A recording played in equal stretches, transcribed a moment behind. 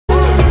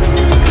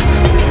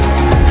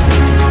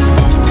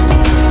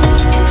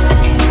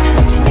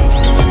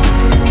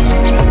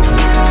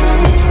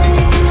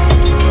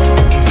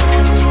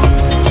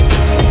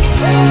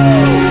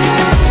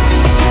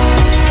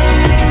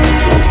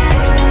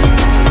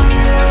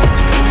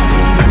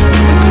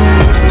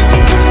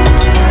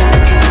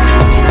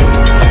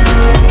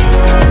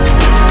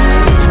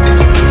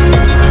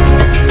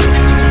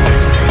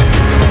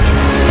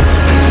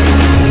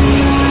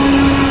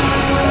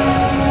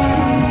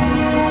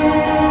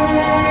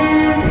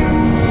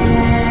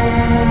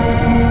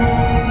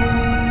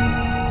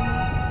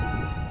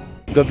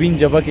गबीन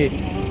जबा के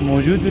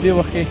मौजूद हुए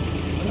वक्त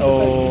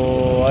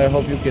और I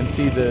hope you can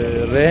see the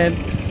rain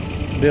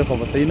देखो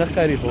बस सही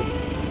नखारी हो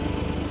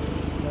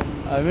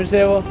आमिर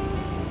से वो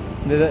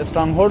the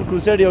strong hold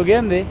crusade yo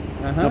game दे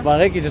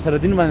बागे की जो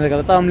सरदिन बंद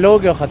करता हम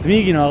लोग के खत्मी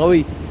की ना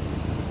गई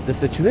the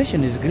situation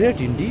is great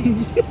Indeed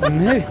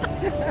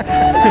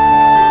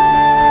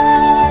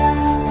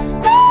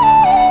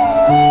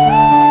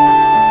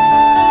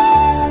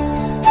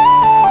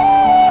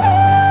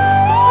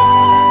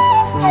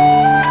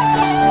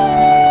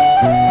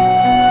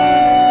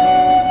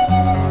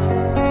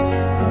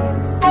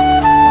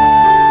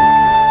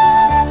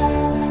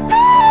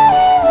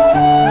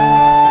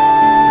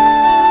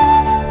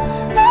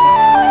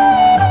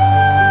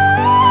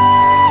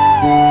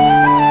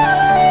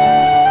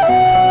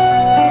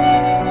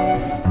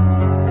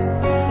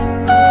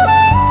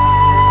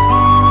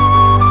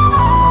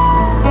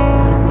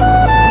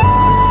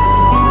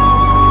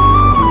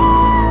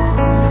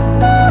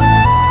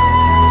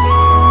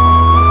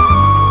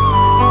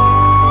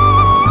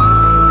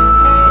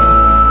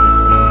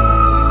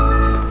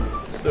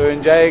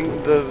enjoying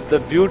the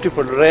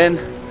beautiful rain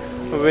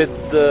with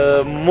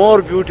the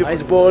more beautiful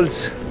ice balls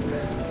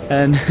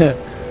and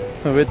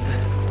with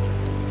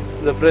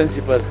the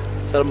principal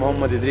Sir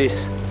Muhammad Idris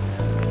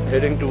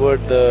heading toward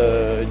the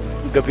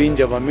Gabin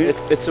Jabba.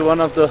 It's one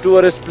of the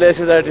tourist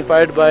places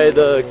identified by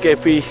the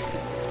KP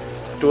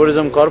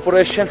Tourism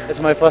Corporation.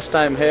 It's my first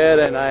time here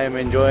and I am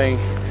enjoying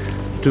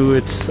to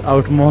its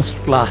utmost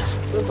class.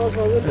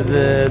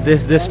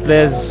 This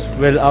place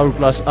will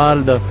outclass all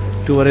the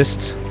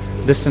tourist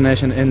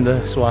destination in the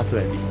Swat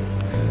Valley.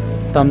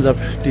 Thumbs up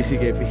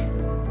TCKP.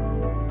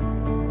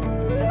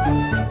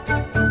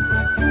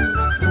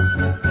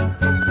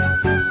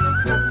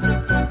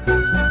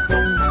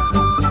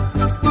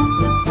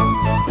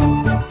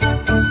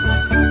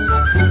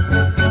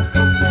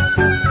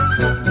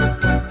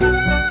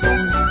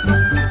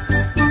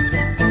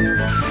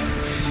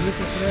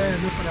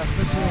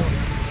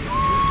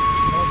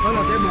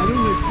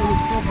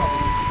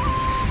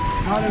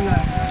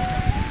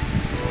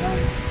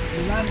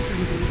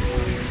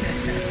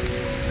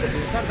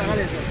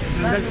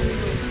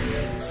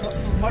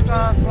 Matta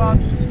Swat,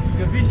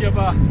 Gabin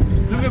Jabba.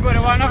 Dunge ko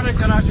rawana kare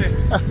chanache.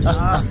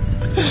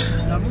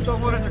 Namu to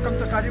bore kam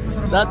takalif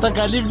sar. Da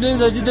takalif nahi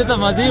zaji deta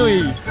maze hui.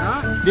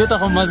 Deta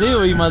kho maze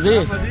hui maze.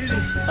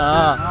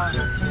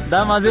 Da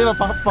maze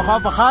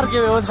pakhar ke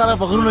was khara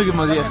pakhruna ke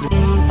maze akhli.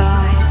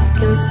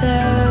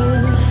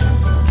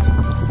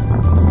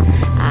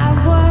 I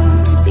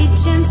won't be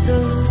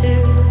gentle to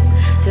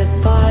the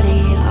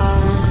body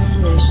on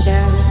the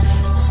shelf.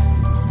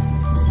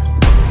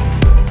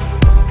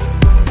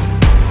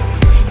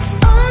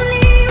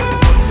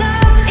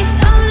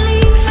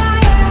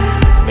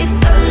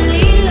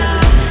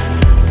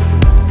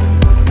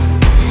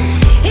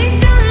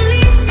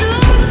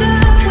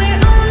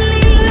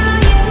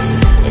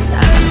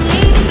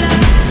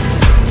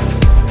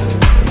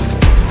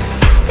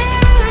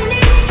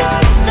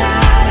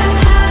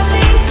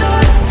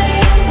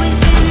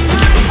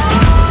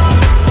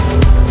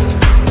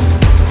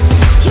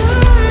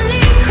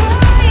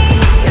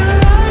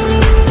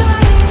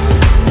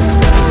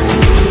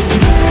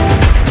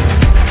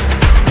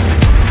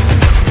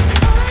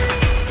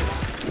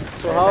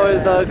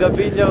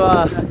 Gabin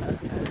Jabba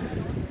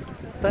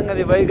څنګه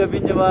دی بھائی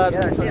Gabin Jabba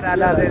ډیر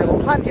اعلی ځای دی خو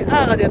خان چې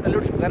هغه ځای ته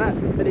لوټ شو کنه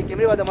د دې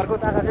کیمرې واده مرکو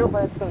ته هغه ځای په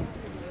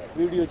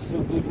ویډیو چې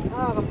څوک دوی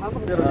هغه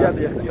ډیر زیات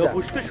دی یو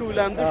خوشته شو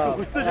لاندې شو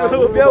خوشته شو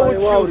بیا و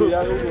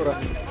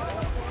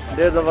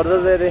ډیر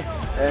زبردست ځای دی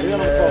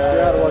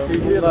یار واقعي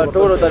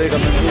ټولو طریقه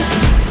منظور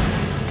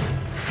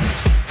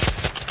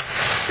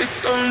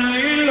It's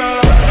only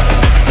love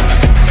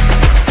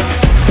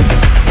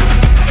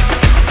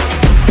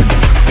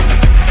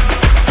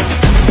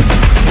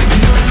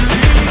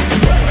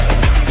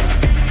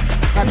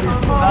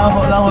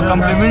دا هو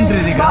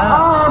کمپلیمنټری دی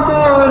کنه